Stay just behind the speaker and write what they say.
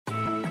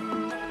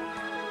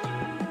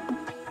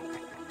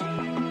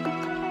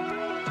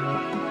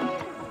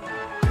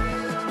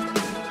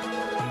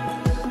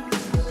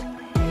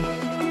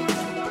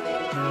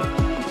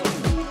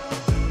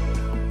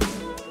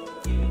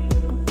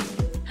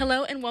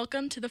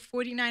welcome to the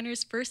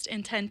 49ers First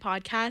and 10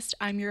 podcast.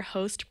 I'm your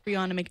host,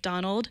 Brianna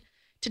McDonald.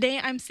 Today,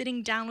 I'm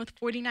sitting down with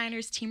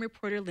 49ers team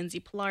reporter Lindsay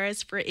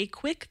Polaris for a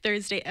quick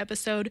Thursday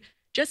episode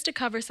just to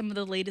cover some of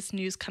the latest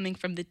news coming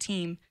from the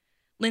team.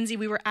 Lindsay,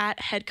 we were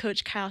at head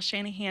coach Kyle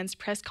Shanahan's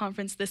press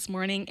conference this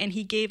morning, and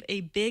he gave a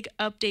big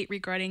update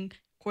regarding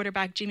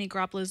quarterback Jimmy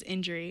Garoppolo's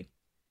injury.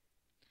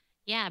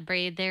 Yeah,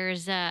 Bray,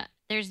 there's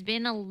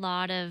been a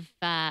lot of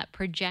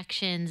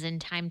projections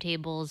and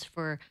timetables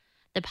for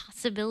the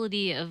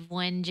possibility of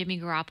when Jimmy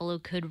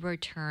Garoppolo could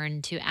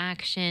return to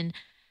action.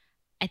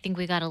 I think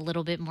we got a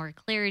little bit more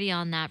clarity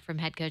on that from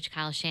head coach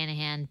Kyle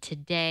Shanahan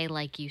today,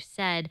 like you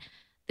said.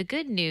 The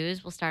good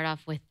news, we'll start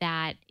off with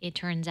that. It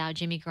turns out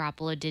Jimmy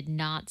Garoppolo did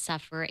not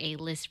suffer a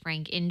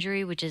Lisfranc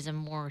injury, which is a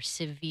more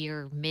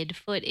severe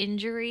midfoot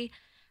injury.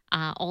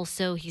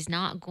 Also, he's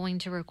not going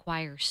to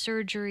require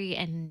surgery,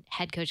 and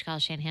head coach Kyle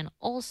Shanahan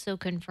also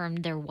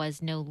confirmed there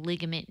was no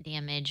ligament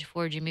damage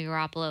for Jimmy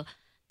Garoppolo.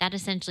 That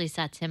essentially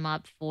sets him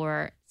up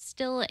for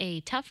still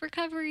a tough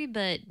recovery,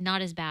 but not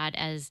as bad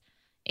as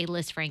a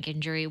Lisfranc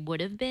injury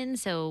would have been.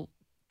 So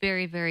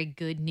very, very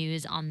good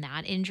news on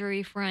that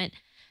injury front.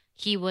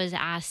 He was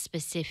asked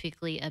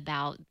specifically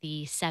about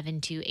the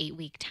 7 to 8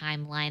 week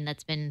timeline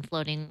that's been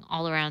floating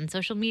all around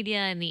social media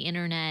and the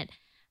internet.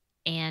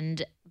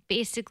 And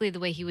basically,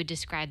 the way he would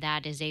describe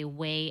that is a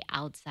way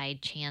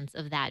outside chance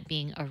of that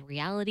being a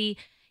reality.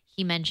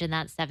 He mentioned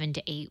that 7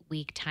 to 8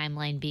 week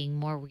timeline being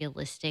more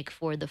realistic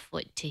for the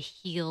foot to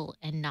heal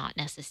and not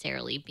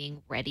necessarily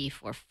being ready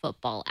for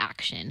football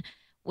action,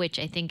 which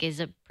I think is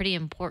a pretty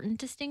important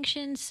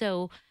distinction.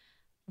 So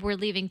we're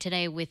leaving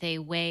today with a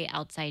way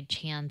outside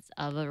chance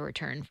of a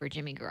return for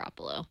Jimmy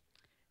Garoppolo.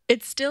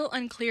 It's still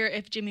unclear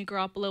if Jimmy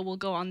Garoppolo will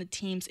go on the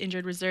team's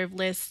injured reserve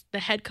list. The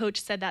head coach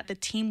said that the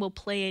team will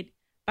play it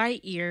by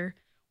ear.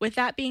 With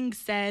that being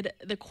said,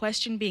 the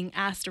question being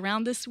asked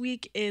around this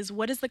week is,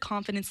 what is the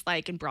confidence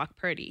like in Brock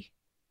Purdy?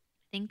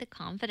 I think the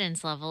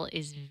confidence level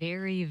is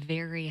very,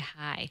 very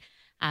high.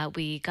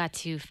 We got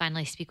to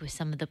finally speak with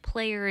some of the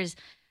players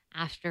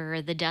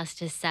after the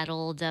dust has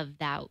settled of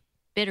that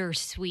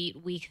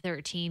bittersweet Week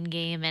 13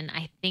 game, and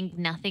I think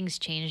nothing's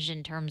changed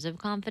in terms of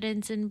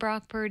confidence in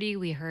Brock Purdy.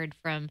 We heard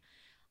from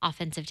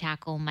offensive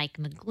tackle Mike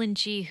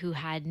McGlinchey, who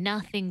had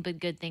nothing but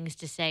good things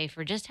to say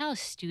for just how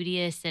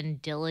studious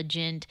and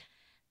diligent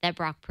that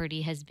Brock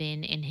Purdy has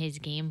been in his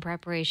game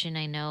preparation.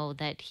 I know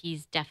that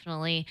he's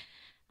definitely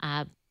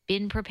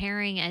been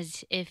preparing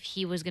as if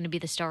he was going to be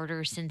the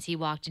starter since he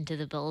walked into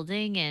the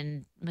building,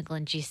 and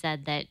McGlinchey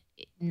said that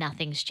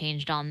nothing's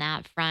changed on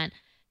that front.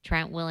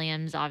 Trent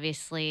Williams,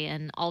 obviously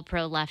an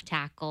all-pro left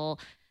tackle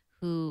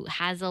who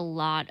has a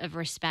lot of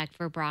respect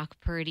for Brock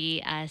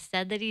Purdy,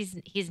 said that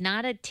he's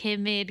not a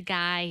timid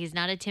guy. He's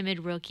not a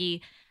timid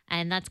rookie.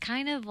 And that's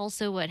kind of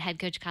also what head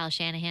coach Kyle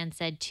Shanahan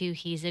said, too.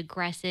 He's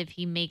aggressive.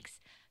 He makes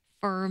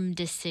firm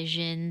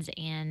decisions,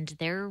 and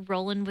they're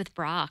rolling with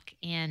Brock.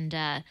 And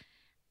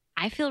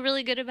I feel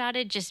really good about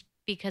it just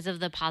because of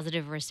the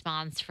positive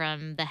response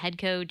from the head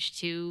coach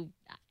to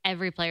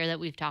every player that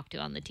we've talked to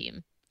on the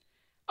team.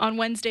 On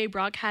Wednesday,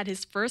 Brock had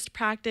his first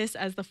practice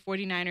as the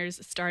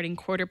 49ers starting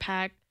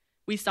quarterback.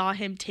 We saw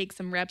him take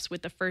some reps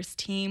with the first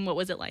team. What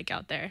was it like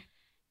out there?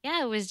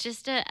 Yeah, it was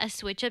just a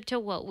switch up to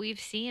what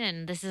we've seen.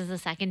 And this is the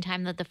second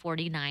time that the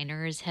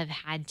 49ers have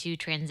had to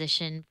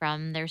transition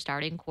from their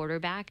starting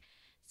quarterback.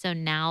 So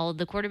now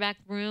the quarterback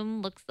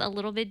room looks a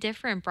little bit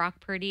different. Brock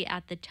Purdy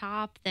at the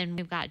top. Then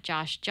we've got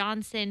Josh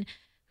Johnson,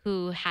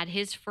 who had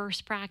his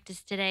first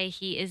practice today.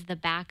 He is the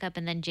backup.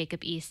 And then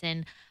Jacob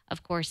Eason,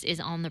 of course, is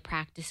on the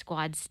practice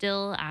squad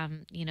still.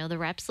 The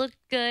reps look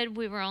good.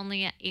 We were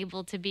only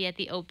able to be at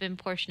the open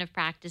portion of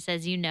practice,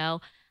 as you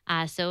know.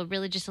 So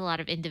really just a lot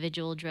of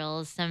individual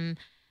drills, some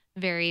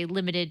very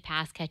limited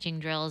pass catching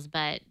drills,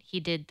 but he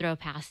did throw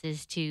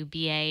passes to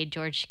BA,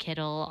 George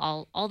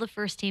Kittle, all the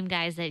first team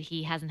guys that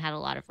he hasn't had a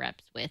lot of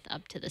reps with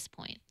up to this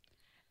point.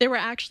 There were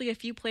actually a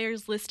few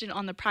players listed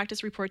on the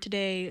practice report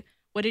today.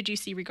 What did you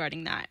see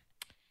regarding that?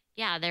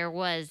 Yeah, there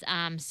was.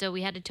 So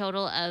we had a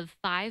total of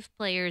 5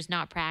 players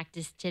not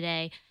practice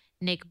today.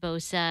 Nick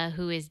Bosa,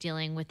 who is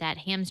dealing with that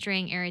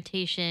hamstring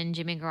irritation,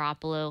 Jimmy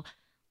Garoppolo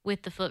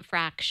with the foot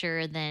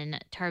fracture, then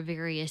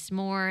Tarvarius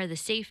Moore, the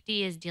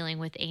safety, is dealing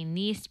with a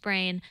knee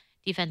sprain.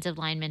 Defensive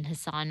lineman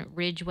Hassan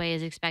Ridgeway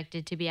is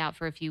expected to be out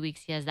for a few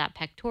weeks. He has that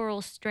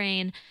pectoral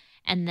strain.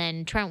 And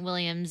then Trent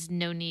Williams,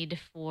 no need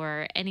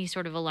for any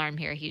sort of alarm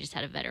here. He just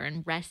had a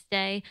veteran rest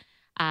day.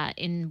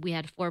 We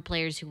had 4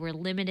 players who were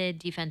limited.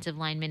 Defensive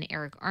lineman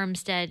Eric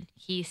Armstead,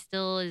 he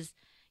still is.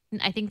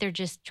 I think they're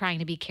just trying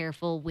to be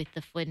careful with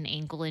the foot and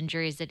ankle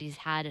injuries that he's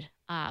had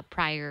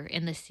prior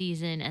in the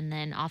season. And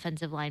then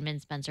offensive lineman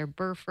Spencer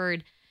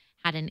Burford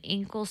had an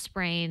ankle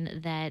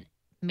sprain that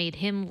made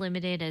him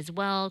limited as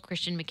well.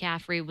 Christian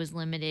McCaffrey was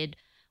limited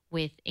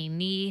with a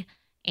knee,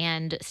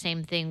 and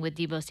same thing with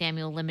Deebo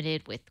Samuel,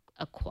 limited with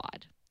a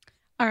quad.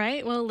 All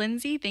right. Well,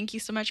 Lindsay, thank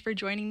you so much for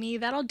joining me.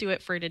 That'll do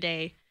it for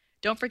today.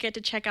 Don't forget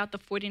to check out the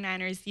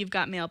 49ers You've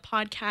Got Mail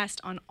podcast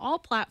on all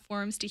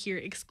platforms to hear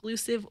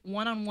exclusive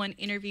one-on-one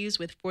interviews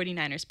with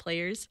 49ers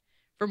players.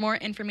 For more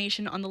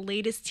information on the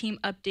latest team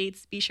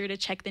updates, be sure to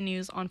check the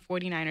news on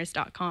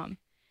 49ers.com.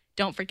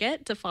 Don't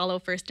forget to follow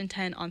First and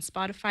 10 on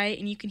Spotify,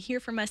 and you can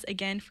hear from us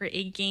again for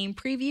a game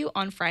preview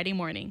on Friday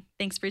morning.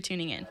 Thanks for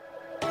tuning in.